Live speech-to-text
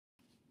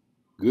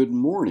Good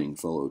morning,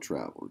 fellow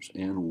travelers,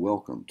 and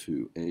welcome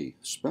to a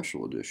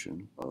special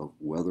edition of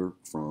Weather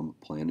from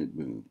Planet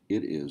Boone.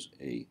 It is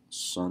a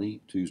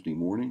sunny Tuesday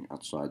morning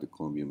outside the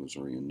Columbia,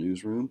 Missourian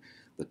newsroom.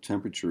 The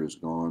temperature has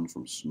gone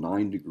from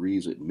 9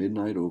 degrees at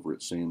midnight over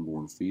at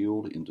Sanborn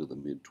Field into the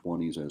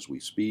mid-20s as we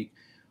speak.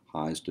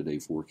 Highs today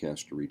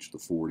forecast to reach the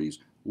 40s.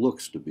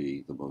 Looks to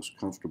be the most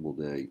comfortable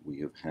day we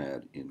have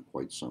had in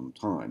quite some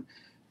time.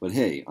 But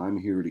hey, I'm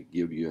here to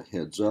give you a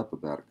heads up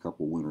about a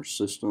couple winter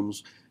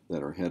systems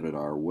that are headed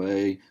our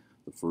way.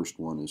 The first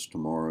one is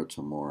tomorrow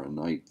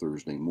night,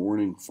 Thursday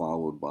morning,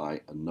 followed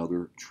by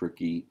another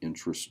tricky,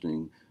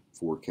 interesting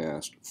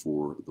forecast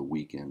for the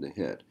weekend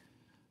ahead.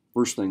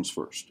 First things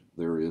first,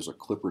 there is a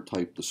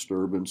Clipper-type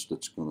disturbance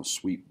that's going to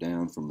sweep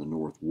down from the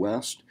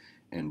northwest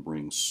and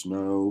bring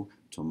snow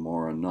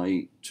tomorrow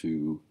night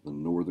to the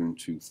northern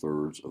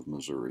two-thirds of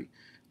Missouri.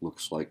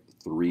 Looks like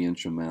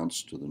 3-inch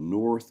amounts to the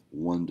north,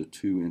 1 to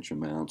 2-inch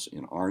amounts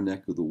in our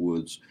neck of the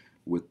woods,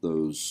 with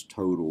those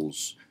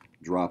totals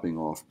dropping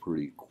off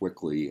pretty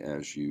quickly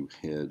as you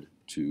head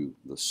to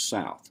the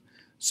south.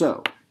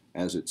 So,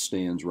 as it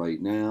stands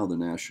right now, the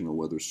National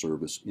Weather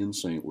Service in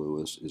St.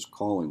 Louis is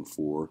calling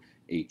for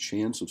a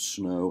chance of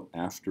snow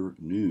after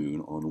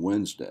noon on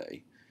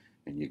Wednesday.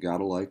 And you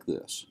gotta like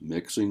this,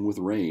 mixing with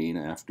rain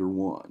after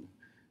 1.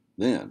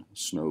 Then,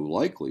 snow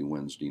likely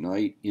Wednesday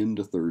night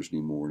into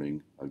Thursday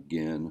morning.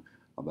 Again,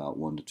 about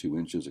 1 to 2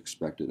 inches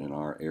expected in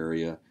our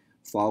area,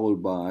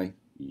 followed by,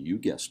 you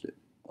guessed it,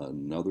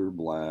 another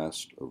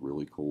blast of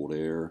really cold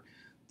air.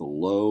 The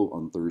low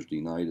on Thursday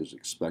night is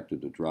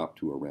expected to drop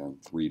to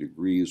around 3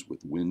 degrees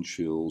with wind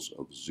chills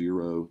of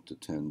 0 to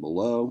 10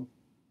 below.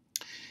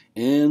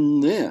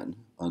 And then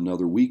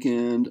another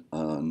weekend,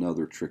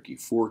 another tricky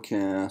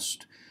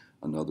forecast,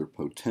 another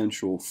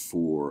potential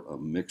for a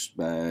mixed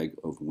bag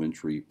of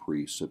wintry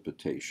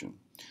precipitation.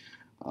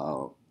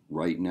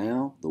 Right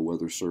now, the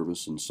Weather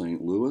Service in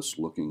St. Louis,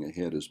 looking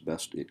ahead as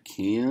best it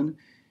can,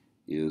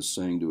 is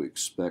saying to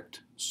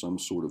expect some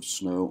sort of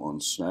snow on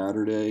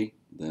Saturday,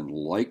 then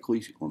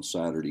likely on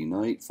Saturday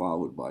night,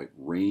 followed by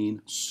rain,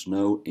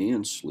 snow,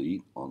 and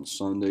sleet on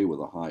Sunday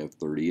with a high of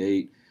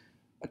 38,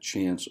 a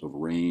chance of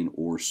rain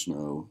or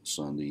snow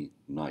Sunday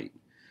night.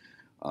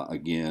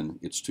 Again,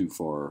 it's too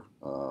far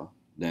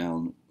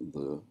down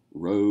the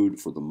road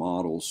for the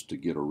models to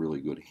get a really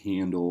good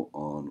handle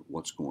on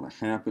what's going to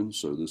happen,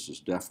 so this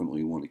is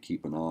definitely one to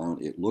keep an eye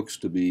on. It looks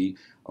to be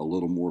a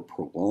little more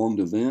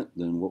prolonged event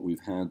than what we've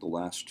had the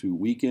last 2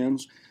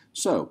 weekends.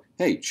 So,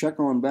 hey, check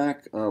on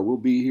back. We'll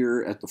be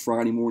here at the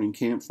Friday morning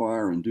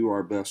campfire and do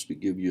our best to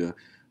give you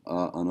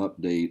an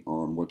update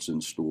on what's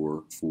in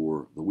store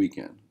for the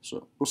weekend.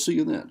 So, we'll see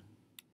you then.